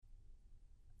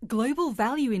Global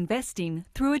value investing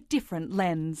through a different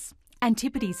lens.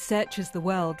 Antipodes searches the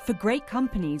world for great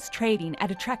companies trading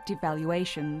at attractive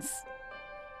valuations.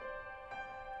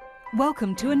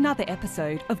 Welcome to another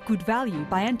episode of Good Value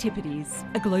by Antipodes,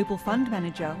 a global fund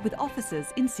manager with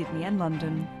offices in Sydney and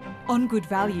London. On Good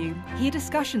Value, hear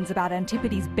discussions about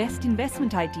Antipodes' best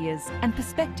investment ideas and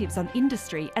perspectives on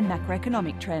industry and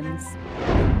macroeconomic trends.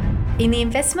 In the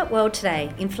investment world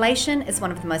today, inflation is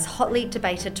one of the most hotly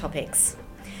debated topics.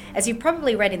 As you've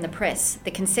probably read in the press,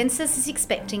 the consensus is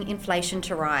expecting inflation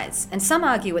to rise, and some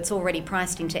argue it's already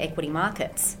priced into equity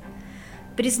markets.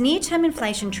 But is near-term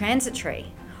inflation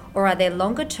transitory, or are there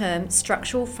longer-term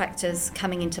structural factors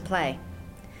coming into play?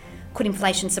 Could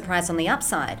inflation surprise on the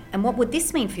upside, and what would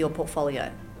this mean for your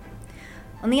portfolio?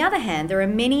 On the other hand, there are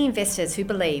many investors who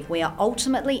believe we are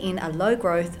ultimately in a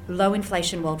low-growth,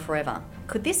 low-inflation world forever.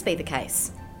 Could this be the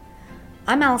case?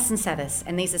 I'm Alison Savas,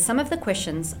 and these are some of the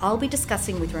questions I'll be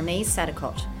discussing with Ramiz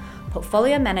Sadikot,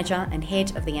 Portfolio Manager and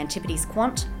Head of the Antipodes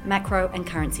Quant, Macro and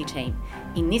Currency team,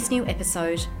 in this new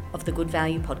episode of the Good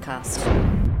Value podcast.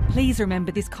 Please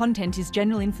remember this content is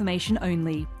general information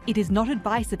only. It is not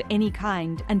advice of any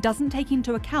kind and doesn't take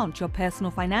into account your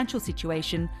personal financial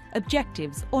situation,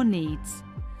 objectives or needs.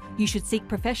 You should seek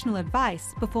professional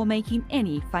advice before making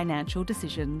any financial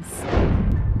decisions.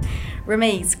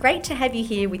 Ramiz, great to have you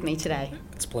here with me today.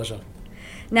 It's a pleasure.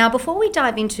 Now, before we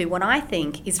dive into what I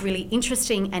think is really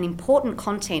interesting and important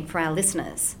content for our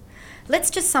listeners, let's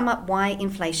just sum up why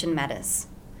inflation matters.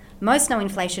 Most know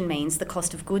inflation means the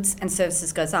cost of goods and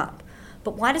services goes up,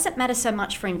 but why does it matter so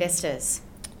much for investors?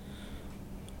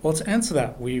 Well, to answer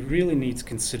that, we really need to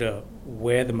consider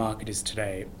where the market is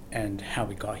today and how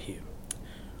we got here.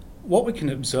 What we can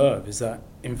observe is that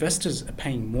investors are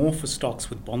paying more for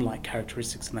stocks with bond-like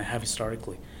characteristics than they have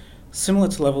historically, similar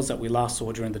to levels that we last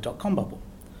saw during the dot-com bubble.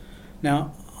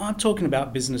 Now, I'm talking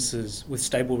about businesses with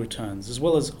stable returns, as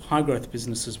well as high-growth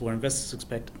businesses where investors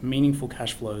expect meaningful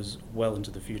cash flows well into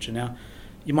the future. Now,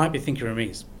 you might be thinking,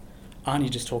 Ramiz, aren't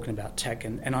you just talking about tech?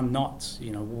 And I'm not.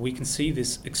 We can see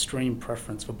this extreme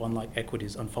preference for bond-like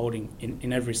equities unfolding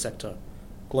in every sector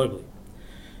globally.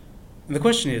 And the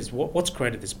question is, what's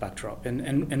created this backdrop?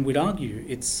 And we'd argue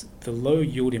it's the low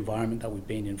yield environment that we've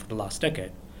been in for the last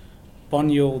decade.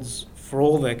 Bond yields, for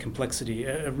all their complexity,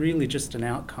 are really just an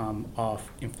outcome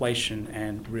of inflation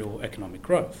and real economic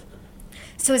growth.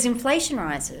 So as inflation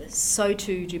rises, so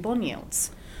too do bond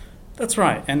yields. That's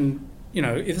right. And,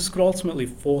 this could ultimately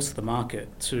force the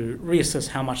market to reassess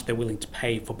how much they're willing to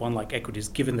pay for bond-like equities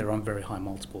given they're on very high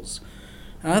multiples.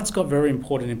 Now, that's got very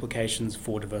important implications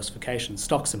for diversification.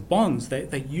 Stocks and bonds,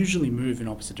 they usually move in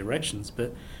opposite directions,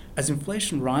 but as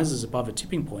inflation rises above a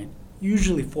tipping point,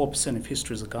 usually 4% of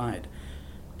history is a guide,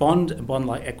 bond and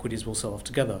bond-like equities will sell off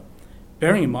together,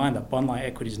 bearing in mind that bond-like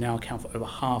equities now account for over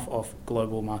half of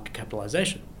global market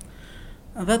capitalization.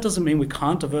 Now, that doesn't mean we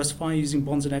can't diversify using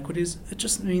bonds and equities. It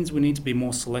just means we need to be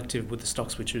more selective with the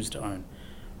stocks we choose to own.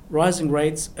 Rising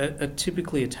rates are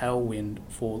typically a tailwind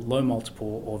for low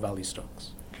multiple or value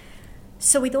stocks.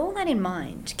 So with all that in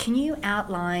mind, can you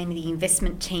outline the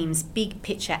investment team's big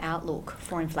picture outlook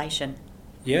for inflation?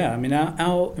 Yeah,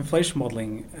 our inflation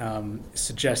modelling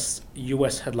suggests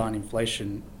US headline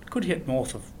inflation could hit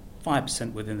north of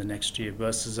 5% within the next year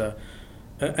versus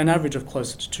an average of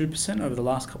closer to 2% over the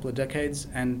last couple of decades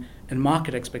and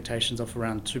market expectations of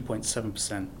around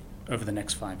 2.7% over the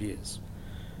next 5 years.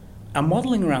 Our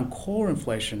modelling around core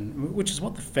inflation, which is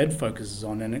what the Fed focuses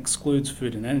on and excludes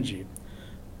food and energy,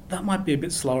 that might be a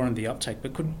bit slower in the uptake,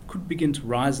 but could begin to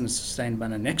rise in a sustained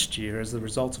manner next year as the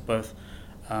result of both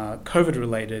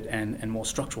COVID-related and more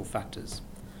structural factors.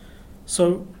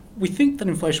 So we think that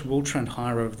inflation will trend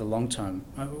higher over the long term,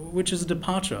 which is a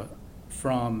departure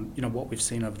from what we've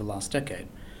seen over the last decade.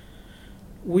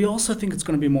 We also think it's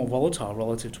going to be more volatile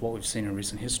relative to what we've seen in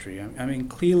recent history.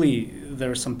 Clearly there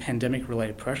are some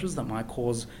pandemic-related pressures that might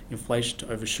cause inflation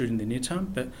to overshoot in the near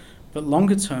term, but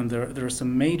longer term there are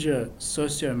some major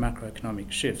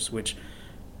socio-macroeconomic shifts which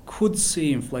could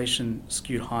see inflation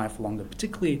skewed higher for longer,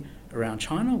 particularly around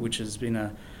China, which has been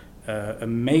a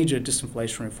major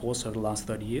disinflationary force over the last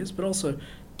 30 years, but also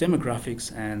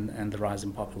demographics and the rise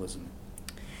in populism.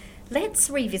 Let's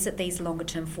revisit these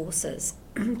longer-term forces.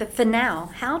 But for now,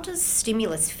 how does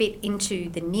stimulus fit into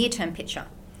the near-term picture?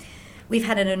 We've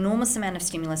had an enormous amount of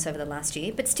stimulus over the last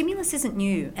year, but stimulus isn't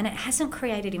new and it hasn't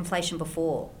created inflation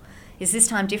before. Is this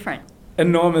time different?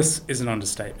 Enormous is an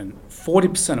understatement.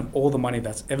 40% of all the money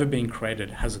that's ever been created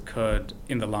has occurred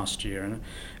in the last year. And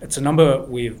it's a number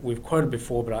we've quoted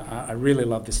before, but I really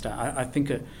love this stat. I think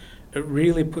it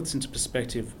really puts into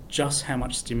perspective just how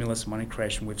much stimulus money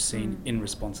creation we've seen in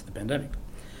response to the pandemic.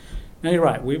 Now, you're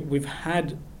right, we've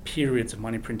had periods of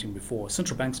money printing before.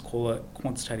 Central banks call it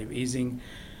quantitative easing.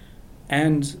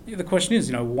 And the question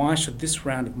is, why should this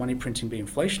round of money printing be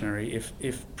inflationary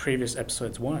if previous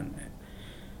episodes weren't?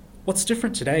 What's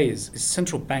different today is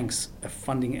central banks are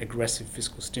funding aggressive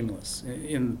fiscal stimulus.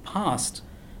 In the past,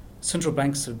 central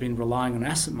banks have been relying on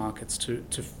asset markets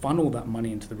to funnel that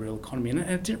money into the real economy, and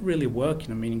it didn't really work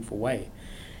in a meaningful way.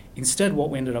 Instead,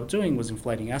 what we ended up doing was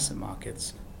inflating asset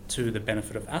markets to the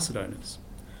benefit of asset owners.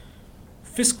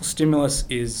 Fiscal stimulus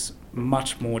is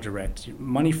much more direct.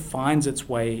 Money finds its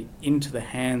way into the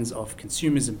hands of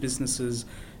consumers and businesses.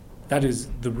 That is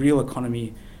the real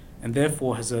economy, and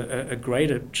therefore has a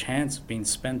greater chance of being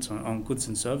spent on goods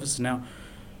and services. Now,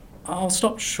 I'll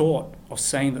stop short of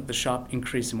saying that the sharp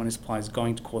increase in money supply is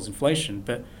going to cause inflation,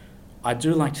 but I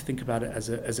do like to think about it as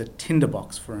a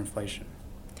tinderbox for inflation.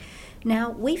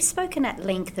 Now, we've spoken at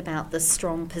length about the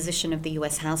strong position of the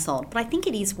US household, but I think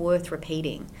it is worth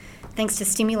repeating. Thanks to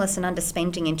stimulus and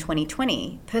underspending in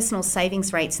 2020, personal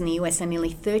savings rates in the US are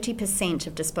nearly 30%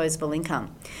 of disposable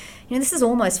income. This is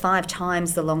almost 5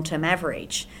 times the long-term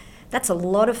average. That's a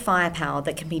lot of firepower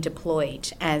that can be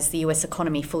deployed as the US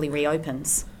economy fully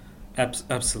reopens.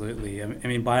 Absolutely.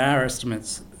 By our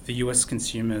estimates, the US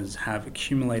consumers have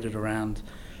accumulated around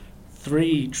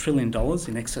 $3 trillion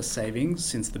in excess savings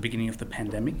since the beginning of the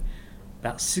pandemic.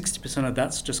 About 60% of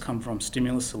that's just come from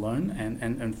stimulus alone,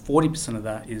 and 40% of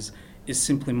that is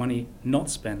simply money not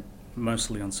spent,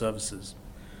 mostly on services.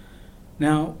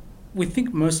 Now, we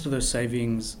think most of those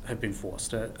savings have been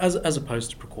forced, as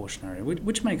opposed to precautionary,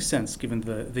 which makes sense given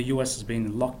the US has been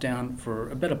in lockdown for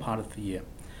a better part of the year.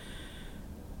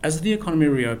 As the economy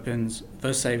reopens,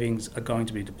 those savings are going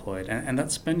to be deployed, and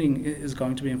that spending is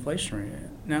going to be inflationary.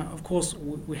 Now, of course,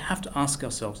 we have to ask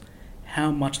ourselves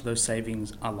how much of those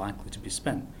savings are likely to be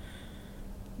spent.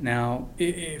 Now,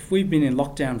 if we've been in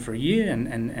lockdown for a year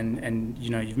and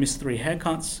you've missed 3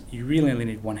 haircuts, you really only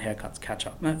need 1 haircut to catch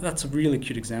up. Now, that's a really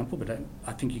cute example, but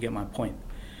I think you get my point.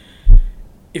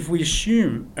 If we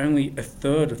assume only a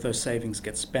third of those savings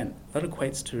get spent, that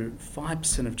equates to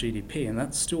 5% of GDP, and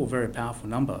that's still a very powerful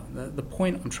number. The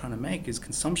point I'm trying to make is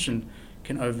consumption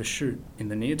can overshoot in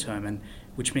the near term, and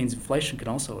which means inflation can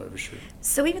also overshoot.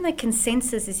 So even though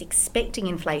consensus is expecting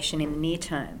inflation in the near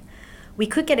term, we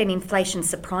could get an inflation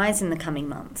surprise in the coming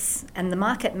months, and the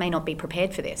market may not be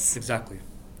prepared for this. Exactly.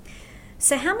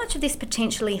 So how much of this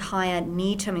potentially higher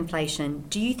near-term inflation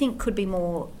do you think could be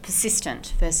more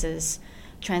persistent versus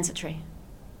transitory?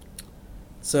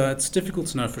 So it's difficult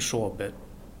to know for sure, but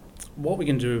what we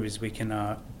can do is we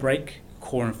can break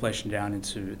core inflation down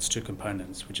into its 2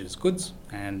 components, which is goods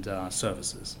and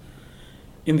services.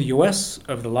 In the US,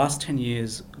 over the last 10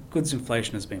 years, goods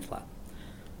inflation has been flat.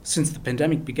 Since the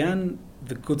pandemic began,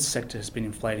 the goods sector has been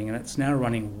inflating, and it's now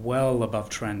running well above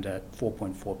trend at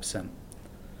 4.4%.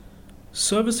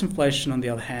 Service inflation, on the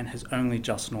other hand, has only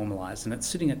just normalised, and it's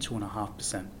sitting at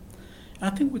 2.5%. I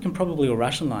think we can probably all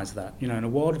rationalise that. In a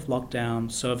world of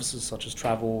lockdown, services such as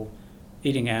travel,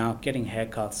 eating out, getting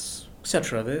haircuts,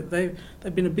 etc.,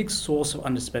 they've been a big source of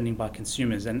underspending by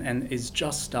consumers and is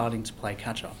just starting to play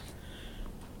catch-up.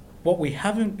 What we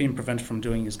haven't been prevented from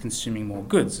doing is consuming more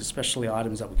goods, especially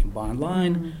items that we can buy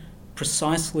online,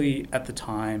 precisely at the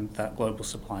time that global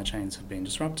supply chains have been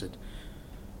disrupted.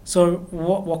 So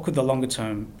what could the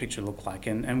longer-term picture look like?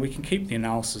 And we can keep the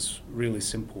analysis really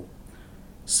simple.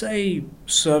 Say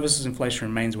services inflation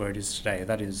remains where it is today,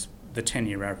 that is the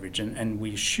 10-year average, and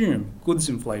we assume goods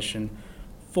inflation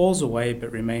falls away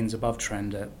but remains above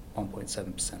trend at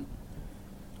 1.7%.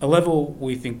 A level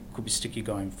we think could be sticky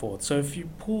going forward. So if you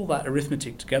pull that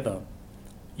arithmetic together,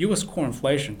 US core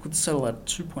inflation could settle at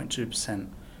 2.2%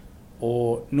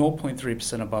 or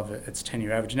 0.3% above its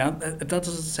 10-year average. Now, that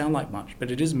doesn't sound like much,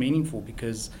 but it is meaningful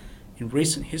because in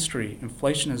recent history,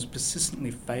 inflation has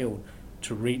persistently failed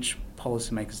to reach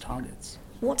policymakers' targets.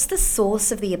 What's the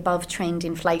source of the above-trend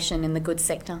inflation in the goods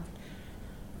sector?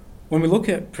 When we look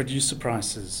at producer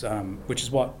prices, which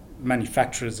is what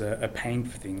manufacturers are paying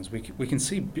for things, we can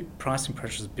see pricing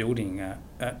pressures building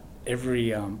at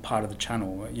every part of the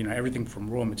channel. Everything from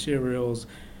raw materials,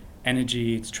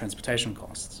 energy to transportation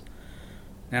costs.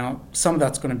 Now, some of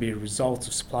that's going to be a result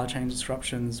of supply chain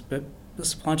disruptions, but the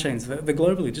supply chains, they're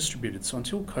globally distributed. So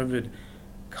until COVID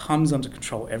comes under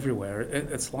control everywhere,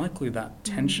 it's likely that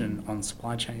tension on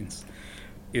supply chains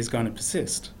is going to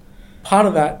persist. Part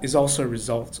of that is also a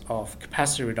result of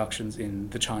capacity reductions in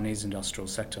the Chinese industrial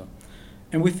sector.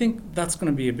 And we think that's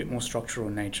going to be a bit more structural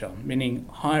in nature, meaning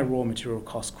higher raw material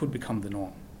costs could become the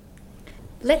norm.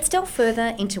 Let's delve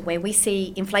further into where we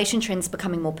see inflation trends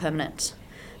becoming more permanent.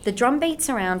 The drumbeats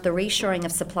around the reshoring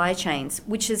of supply chains,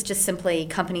 which is just simply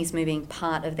companies moving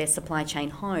part of their supply chain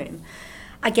home,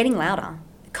 are getting louder.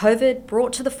 COVID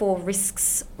brought to the fore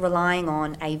risks relying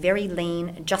on a very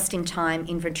lean, just-in-time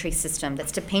inventory system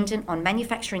that's dependent on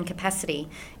manufacturing capacity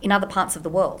in other parts of the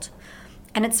world.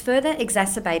 And it's further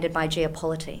exacerbated by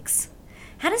geopolitics.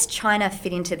 How does China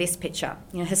fit into this picture?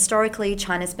 Historically,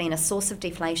 China's been a source of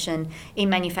deflation in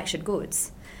manufactured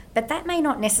goods, but that may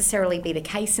not necessarily be the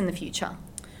case in the future.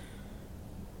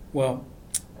 Well,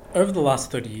 over the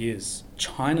last 30 years,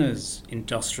 China's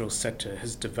industrial sector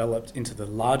has developed into the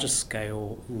largest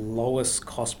scale, lowest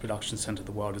cost production centre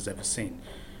the world has ever seen,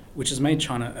 which has made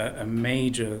China a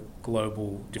major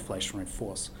global deflationary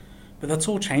force. But that's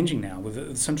all changing now, with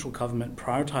the central government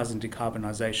prioritising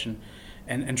decarbonisation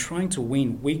and trying to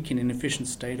wean weak and inefficient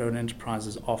state-owned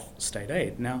enterprises off state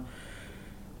aid. Now,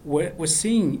 we're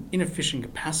seeing inefficient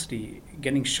capacity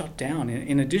getting shut down,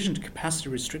 in addition to capacity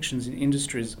restrictions in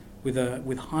industries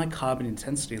with high carbon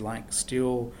intensity like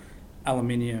steel,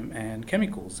 aluminium and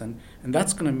chemicals, and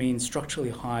that's going to mean structurally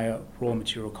higher raw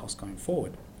material costs going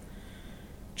forward.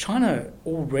 China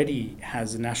already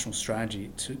has a national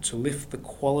strategy to lift the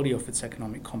quality of its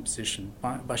economic composition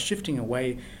by shifting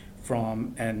away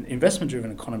from an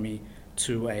investment-driven economy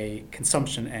to a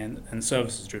consumption and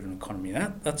services-driven economy.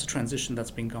 That's a transition that's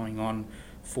been going on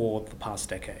for the past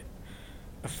decade.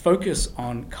 A focus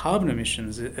on carbon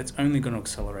emissions, it's only going to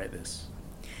accelerate this.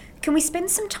 Can we spend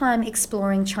some time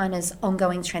exploring China's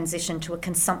ongoing transition to a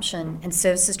consumption and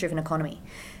services-driven economy?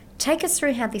 Take us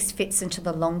through how this fits into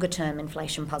the longer-term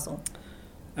inflation puzzle.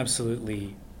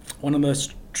 Absolutely. One of the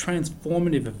most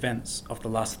transformative events of the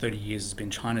last 30 years has been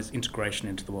China's integration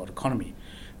into the world economy.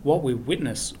 What we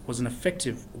witnessed was an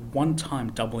effective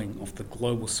one-time doubling of the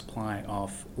global supply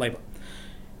of labour.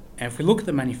 And if we look at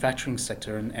the manufacturing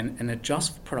sector and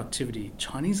adjust for productivity,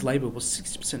 Chinese labour was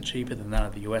 60% cheaper than that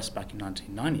of the US back in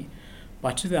 1990.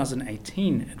 By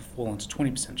 2018, it had fallen to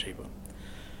 20% cheaper.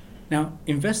 Now,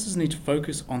 investors need to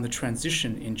focus on the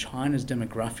transition in China's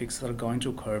demographics that are going to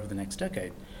occur over the next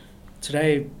decade.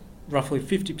 Today, roughly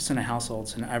 50% of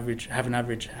households have an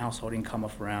average household income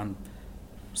of around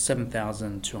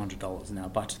 $7,200. Now,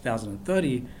 by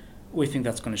 2030, we think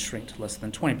that's going to shrink to less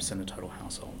than 20% of total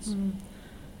households.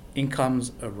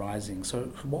 Incomes are rising.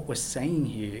 So what we're saying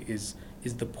here is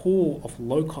the pool of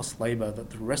low-cost labour that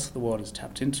the rest of the world has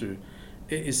tapped into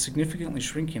is significantly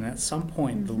shrinking. At some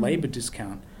point, the labour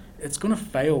discount, it's going to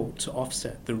fail to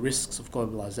offset the risks of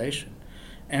globalisation.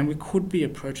 And we could be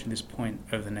approaching this point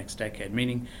over the next decade,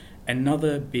 meaning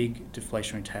another big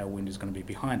deflationary tailwind is going to be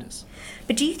behind us.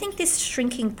 But do you think this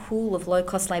shrinking pool of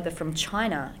low-cost labour from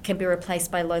China can be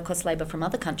replaced by low-cost labour from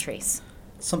other countries?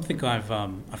 Something I've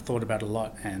thought about a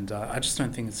lot, and I just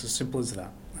don't think it's as simple as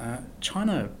that.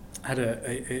 China had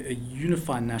a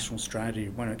unified national strategy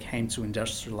when it came to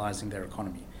industrialising their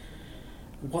economy.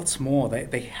 What's more,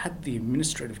 they had the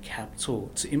administrative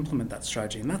capital to implement that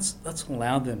strategy, and that's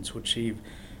allowed them to achieve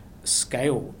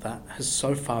scale that has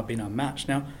so far been unmatched.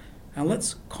 Now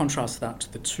let's contrast that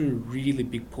to the two really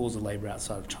big pools of labour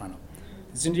outside of China.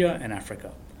 It's India and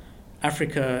Africa.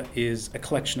 Africa is a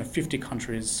collection of 50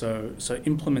 countries, so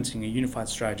implementing a unified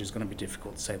strategy is going to be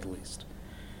difficult, to say the least.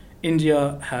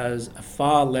 India has a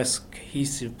far less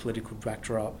cohesive political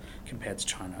backdrop compared to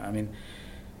China. I mean,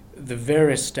 the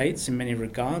various states, in many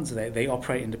regards, they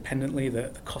operate independently.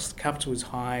 The cost of capital is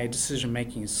high,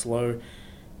 decision-making is slow.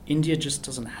 India just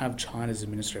doesn't have China's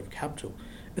administrative capital.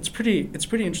 It's pretty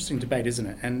interesting debate, isn't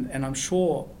it? And I'm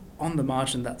sure on the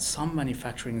margin that some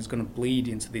manufacturing is going to bleed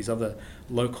into these other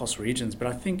low-cost regions, but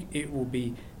I think it will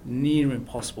be near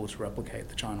impossible to replicate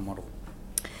the China model.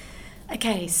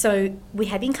 Okay, so we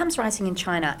have incomes rising in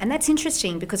China, and that's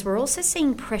interesting because we're also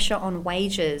seeing pressure on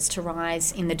wages to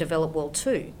rise in the developed world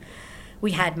too.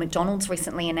 We had McDonald's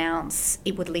recently announce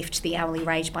it would lift the hourly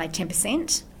wage by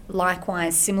 10%.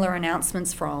 Likewise, similar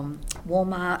announcements from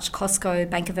Walmart, Costco,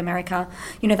 Bank of America.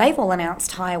 They've all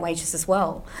announced higher wages as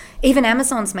well. Even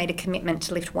Amazon's made a commitment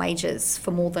to lift wages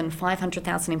for more than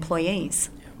 500,000 employees.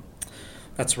 Yeah,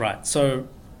 that's right. So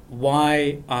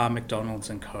why are McDonald's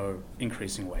and Co.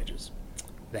 increasing wages?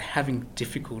 They're having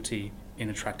difficulty in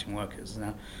attracting workers.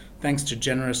 Now, thanks to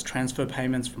generous transfer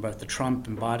payments from both the Trump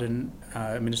and Biden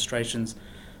administrations,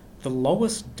 the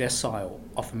lowest decile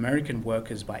of American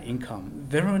workers by income,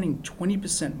 they're earning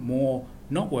 20% more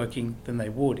not working than they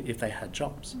would if they had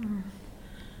jobs.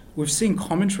 We've seen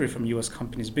commentary from US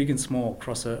companies, big and small,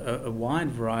 across a wide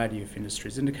variety of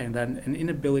industries, indicating that an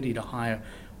inability to hire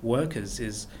workers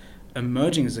is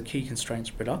emerging as a key constraint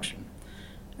to production.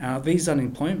 These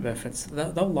unemployment benefits,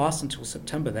 they'll last until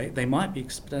September. They might be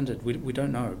extended, we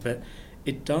don't know, but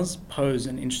it does pose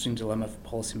an interesting dilemma for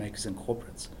policymakers and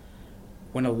corporates.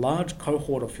 When a large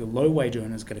cohort of your low-wage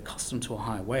earners get accustomed to a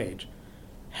high wage,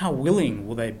 how willing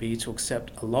will they be to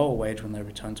accept a lower wage when they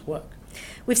return to work?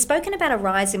 We've spoken about a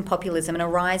rise in populism and a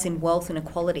rise in wealth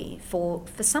inequality for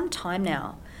some time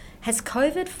now. Has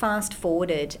COVID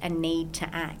fast-forwarded a need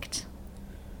to act?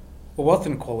 Well, wealth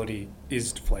inequality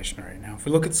is deflationary. Now, if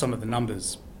we look at some of the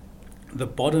numbers, the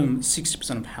bottom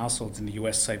 60% of households in the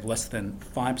US save less than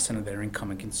 5% of their income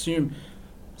and consume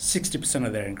 60%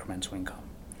 of their incremental income.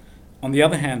 On the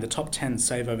other hand, the top 10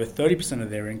 save over 30% of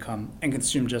their income and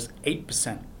consume just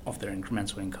 8% of their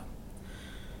incremental income.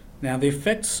 Now, the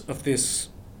effects of this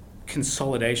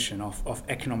consolidation of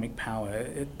economic power,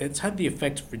 it's had the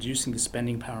effect of reducing the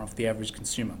spending power of the average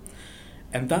consumer.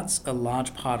 And that's a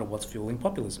large part of what's fueling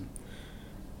populism.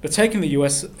 But taking the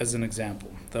US as an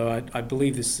example, though I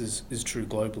believe this is true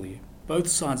globally, both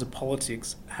sides of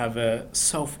politics have a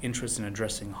self-interest in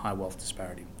addressing high wealth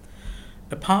disparity.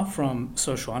 Apart from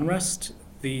social unrest,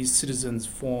 these citizens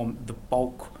form the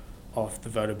bulk of the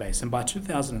voter base. And by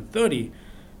 2030,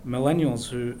 millennials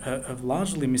who have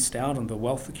largely missed out on the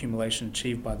wealth accumulation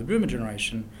achieved by the boomer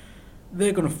generation,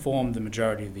 they're going to form the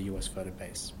majority of the US voter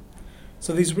base.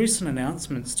 So these recent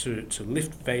announcements to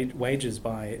lift wages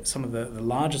by some of the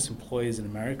largest employers in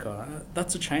America,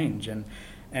 that's a change,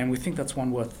 and we think that's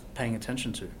one worth paying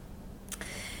attention to.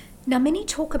 Now, many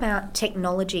talk about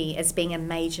technology as being a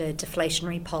major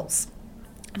deflationary pulse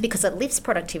because it lifts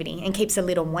productivity and keeps a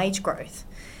lid on wage growth.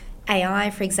 AI,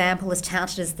 for example, is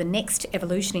touted as the next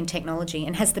evolution in technology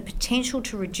and has the potential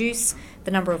to reduce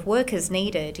the number of workers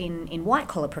needed in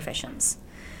white-collar professions.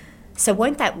 So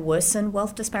won't that worsen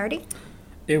wealth disparity?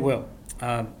 It will.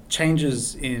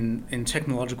 Changes in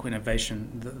technological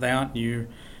innovation, they aren't new.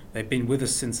 They've been with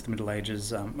us since the Middle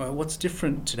Ages. What's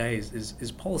different today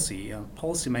is policy.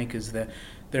 Policymakers,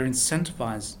 they're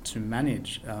incentivized to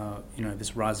manage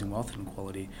this rising wealth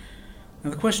inequality. Now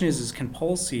the question is can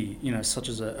policy, such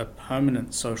as a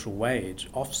permanent social wage,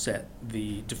 offset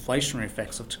the deflationary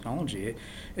effects of technology?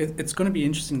 It's going to be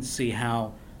interesting to see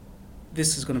how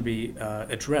this is going to be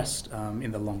addressed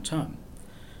in the long term.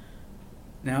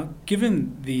 Now,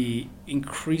 given the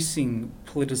increasing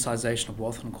politicization of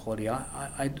wealth inequality,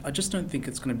 I just don't think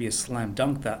it's going to be a slam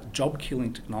dunk that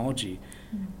job-killing technology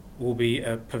will be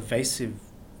a pervasive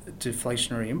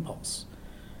deflationary impulse.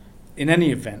 In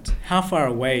any event, how far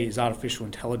away is artificial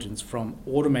intelligence from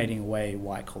automating away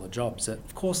white-collar jobs?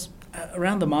 Of course,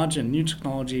 around the margin, new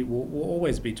technology will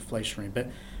always be deflationary,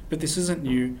 but this isn't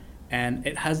new, and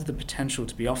it has the potential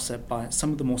to be offset by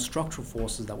some of the more structural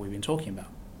forces that we've been talking about.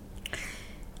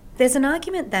 There's an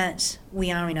argument that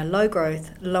we are in a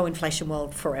low-growth, low-inflation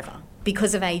world forever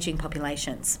because of ageing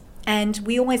populations. And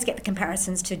we always get the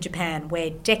comparisons to Japan, where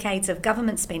decades of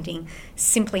government spending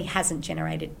simply hasn't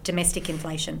generated domestic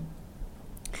inflation.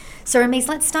 So, Ramiz,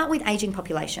 let's start with ageing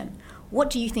population. What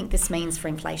do you think this means for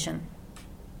inflation?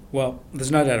 Well,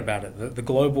 there's no doubt about it. The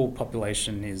global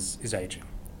population is ageing.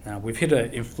 Now, we've hit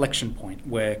an inflection point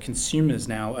where consumers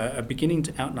now are beginning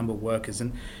to outnumber workers,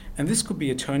 and this could be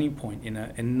a turning point in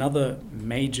another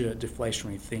major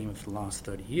deflationary theme of the last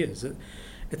 30 years.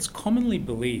 It's commonly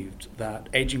believed that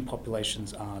aging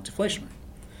populations are deflationary.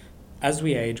 As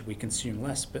we age, we consume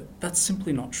less, but that's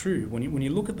simply not true. When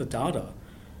you look at the data,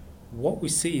 what we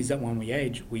see is that when we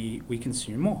age, we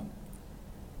consume more.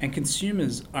 And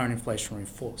consumers are an inflationary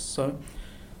force. So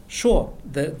sure,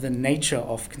 the nature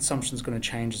of consumption is going to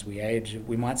change as we age.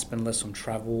 We might spend less on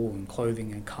travel and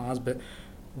clothing and cars, but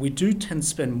we do tend to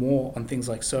spend more on things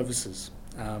like services,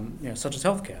 such as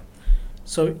healthcare.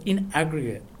 So in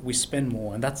aggregate, we spend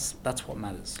more, and that's what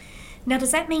matters. Now,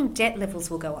 does that mean debt levels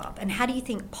will go up? And how do you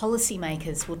think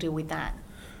policymakers will deal with that?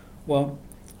 Well,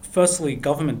 firstly,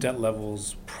 government debt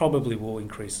levels probably will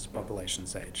increase as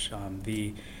populations age.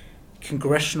 The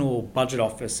Congressional Budget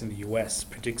Office in the US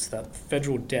predicts that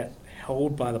federal debt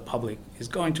held by the public is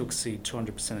going to exceed 200%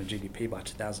 of GDP by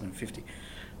 2050,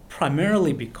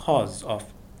 primarily because of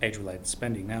age-related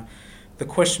spending. Now, the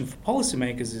question for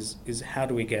policymakers is how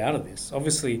do we get out of this?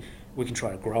 Obviously, we can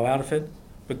try to grow out of it,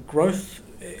 but growth,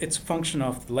 it's a function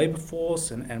of the labour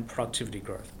force and productivity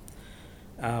growth.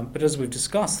 But as we've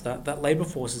discussed, that labour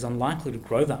force is unlikely to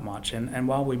grow that much, and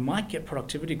while we might get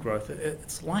productivity growth,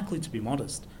 it's likely to be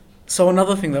modest. So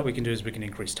another thing that we can do is we can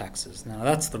increase taxes. Now,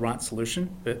 that's the right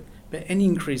solution, but any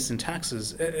increase in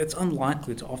taxes, it's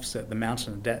unlikely to offset the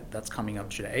mountain of debt that's coming up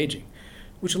due to ageing,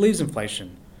 which leaves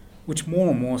inflation, which more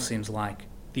and more seems like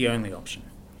the only option.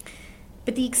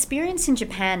 But the experience in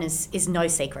Japan is no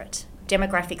secret.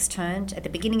 Demographics turned at the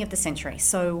beginning of the century,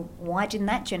 so why didn't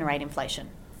that generate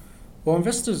inflation? Well,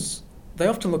 investors they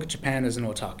often look at Japan as an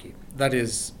autarky. That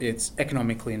is, it's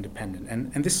economically independent,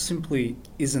 and this simply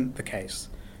isn't the case.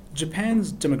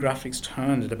 Japan's demographics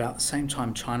turned at about the same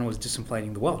time China was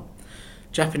disinflating the world.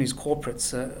 Japanese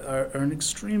corporates are an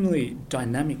extremely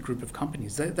dynamic group of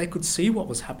companies. They could see what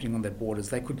was happening on their borders.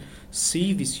 They could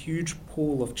see this huge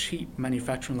pool of cheap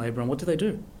manufacturing labour, and what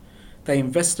do? They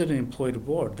invested and employed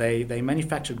abroad. They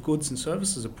manufactured goods and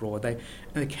services abroad.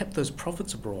 They kept those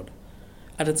profits abroad.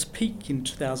 At its peak in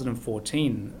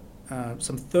 2014,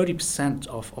 some 30%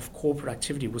 of corporate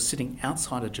activity was sitting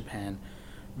outside of Japan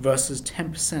versus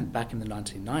 10% back in the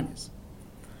 1990s.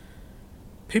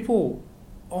 People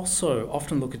also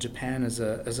often look at Japan as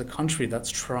a country that's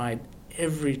tried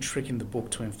every trick in the book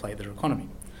to inflate their economy.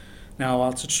 Now,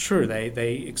 whilst it's true,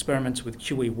 they experimented with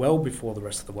QE well before the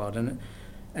rest of the world, and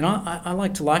I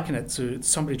like to liken it to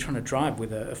somebody trying to drive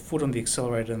with a foot on the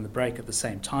accelerator and the brake at the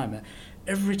same time.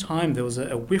 Every time there was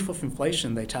a whiff of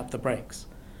inflation, they tapped the brakes.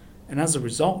 And as a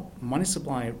result, money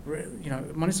supply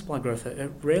growth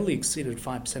rarely exceeded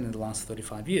 5% in the last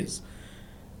 35 years.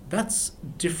 That's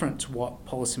different to what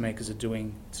policymakers are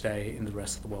doing today in the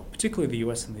rest of the world, particularly the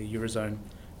US and the Eurozone,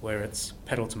 where it's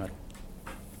pedal to metal.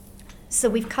 So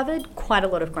we've covered quite a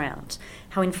lot of ground,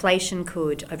 how inflation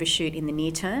could overshoot in the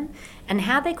near term, and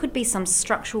how there could be some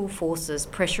structural forces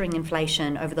pressuring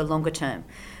inflation over the longer term,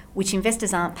 which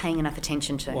investors aren't paying enough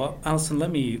attention to. Well, Alison, let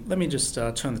me just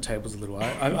turn the tables a little.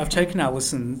 I've taken our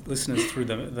listeners through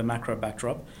the macro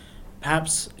backdrop.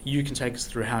 Perhaps you can take us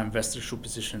through how investors should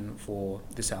position for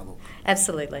this outlook.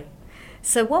 Absolutely.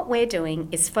 So what we're doing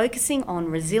is focusing on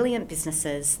resilient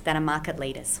businesses that are market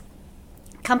leaders.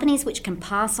 Companies which can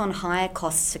pass on higher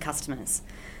costs to customers.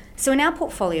 So in our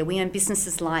portfolio, we own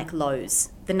businesses like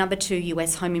Lowe's, the number 2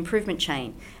 US home improvement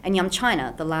chain, and Yum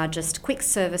China, the largest quick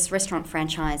service restaurant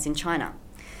franchise in China.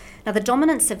 Now, the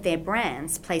dominance of their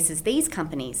brands places these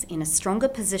companies in a stronger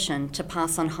position to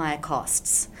pass on higher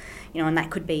costs, and that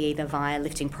could be either via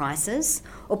lifting prices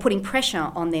or putting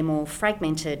pressure on their more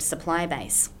fragmented supply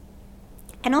base.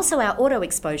 And also our auto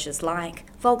exposures like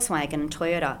Volkswagen and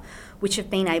Toyota, which have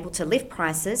been able to lift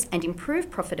prices and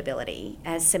improve profitability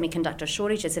as semiconductor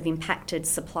shortages have impacted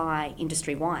supply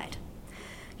industry-wide.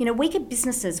 Weaker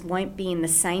businesses won't be in the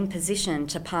same position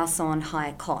to pass on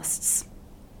higher costs.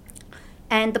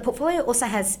 And the portfolio also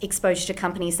has exposure to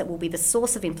companies that will be the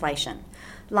source of inflation,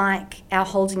 like our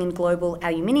holding in global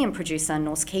aluminium producer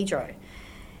Norsk Hydro.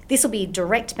 This will be a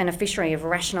direct beneficiary of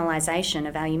rationalisation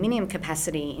of aluminium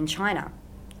capacity in China.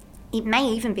 It may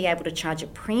even be able to charge a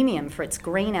premium for its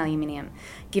green aluminium,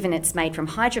 given it's made from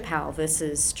hydropower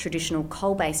versus traditional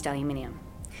coal-based aluminium.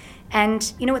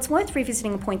 And, it's worth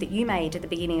revisiting a point that you made at the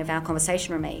beginning of our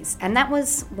conversation, Ramiz, and that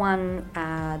was one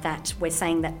that we're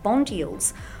saying that bond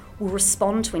yields will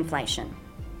respond to inflation.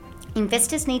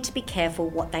 Investors need to be careful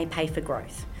what they pay for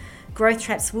growth. Growth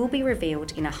traps will be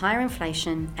revealed in a higher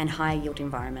inflation and higher yield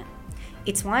environment.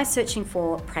 It's why searching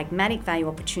for pragmatic value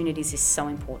opportunities is so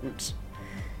important.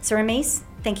 So Ramiz,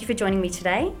 thank you for joining me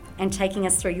today and taking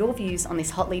us through your views on this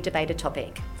hotly debated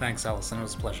topic. Thanks, Alison. It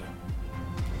was a pleasure.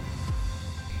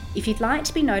 If you'd like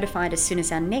to be notified as soon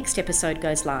as our next episode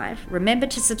goes live, remember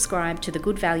to subscribe to the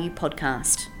Good Value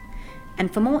podcast.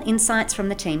 And for more insights from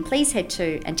the team, please head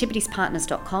to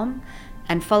antipodespartners.com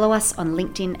and follow us on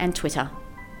LinkedIn and Twitter.